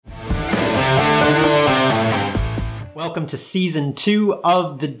welcome to Season 2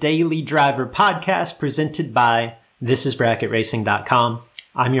 of the Daily Driver Podcast presented by thisisbracketracing.com.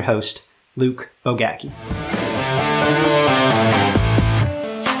 I'm your host, Luke Bogacki.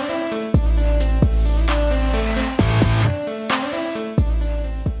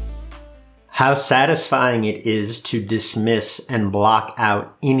 How satisfying it is to dismiss and block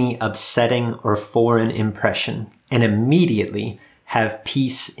out any upsetting or foreign impression and immediately have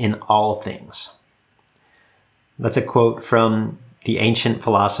peace in all things. That's a quote from the ancient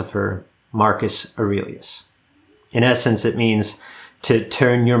philosopher Marcus Aurelius. In essence, it means to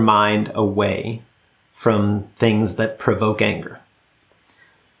turn your mind away from things that provoke anger.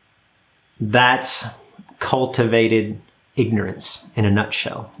 That's cultivated ignorance in a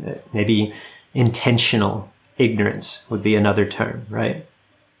nutshell. Maybe intentional ignorance would be another term, right?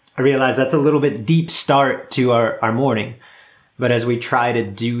 I realize that's a little bit deep start to our morning, but as we try to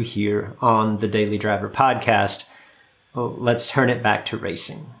do here on the Daily Driver Podcast, let's turn it back to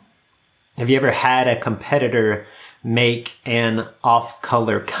racing. Have you ever had a competitor make an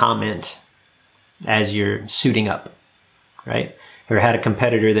off-color comment as you're suiting up, right? Ever had a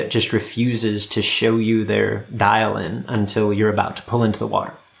competitor that just refuses to show you their dial-in until you're about to pull into the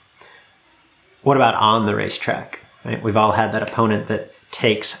water? What about on the racetrack, right? We've all had that opponent that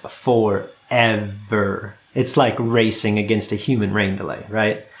takes forever. It's like racing against a human rain delay,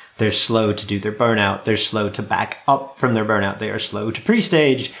 right? They're slow to do their burnout. They're slow to back up from their burnout. They are slow to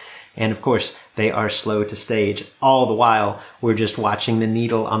pre-stage. And of course, they are slow to stage. All the while, we're just watching the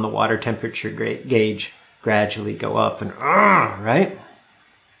needle on the water temperature gauge gradually go up and, right?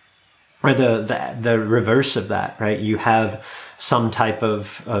 Or the reverse of that, right? You have some type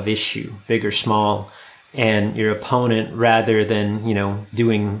of issue, big or small, and your opponent, rather than,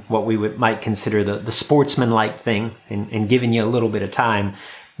 doing what we might consider the sportsman-like thing and giving you a little bit of time,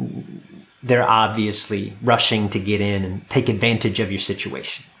 they're obviously rushing to get in and take advantage of your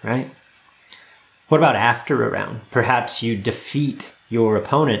situation, right? What about after a round? Perhaps you defeat your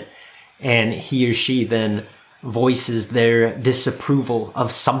opponent and he or she then voices their disapproval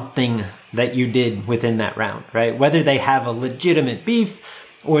of something that you did within that round, right? Whether they have a legitimate beef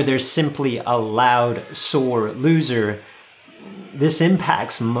or they're simply a loud, sore loser, this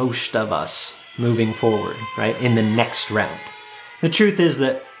impacts most of us moving forward, right, in the next round. The truth is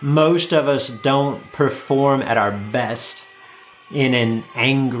that most of us don't perform at our best in an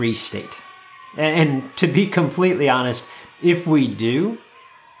angry state. And to be completely honest, if we do,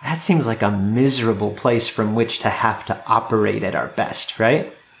 that seems like a miserable place from which to have to operate at our best,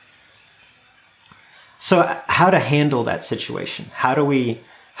 right? So how to handle that situation? How do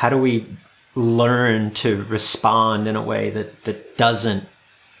we learn to respond in a way that doesn't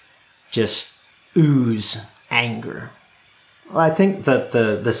just ooze anger? Well, I think that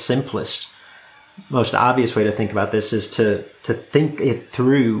the simplest, most obvious way to think about this is to think it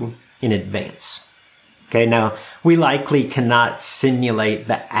through in advance. Okay, now we likely cannot simulate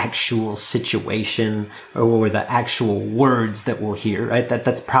the actual situation or the actual words that we'll hear, right?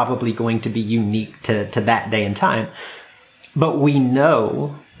 That's probably going to be unique to that day and time. But we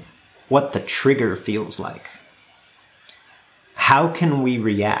know what the trigger feels like. How can we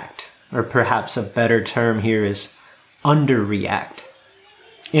react? Or perhaps a better term here is underreact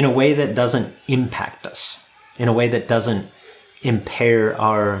in a way that doesn't impact us, in a way that doesn't impair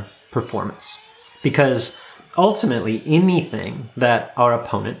our performance. Because ultimately, anything that our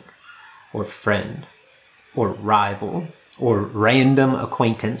opponent or friend or rival or random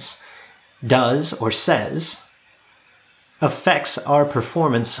acquaintance does or says affects our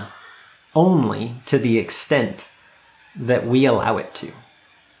performance only to the extent that we allow it to.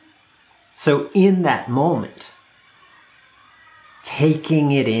 So in that moment,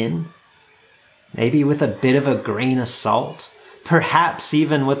 taking it in, maybe with a bit of a grain of salt, perhaps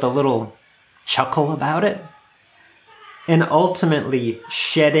even with a little chuckle about it, and ultimately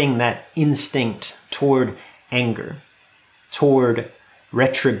shedding that instinct toward anger, toward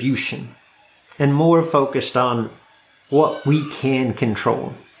retribution, and more focused on what we can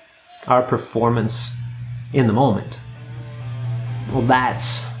control, our performance in the moment. Well,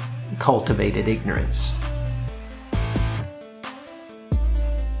 that's cultivated ignorance.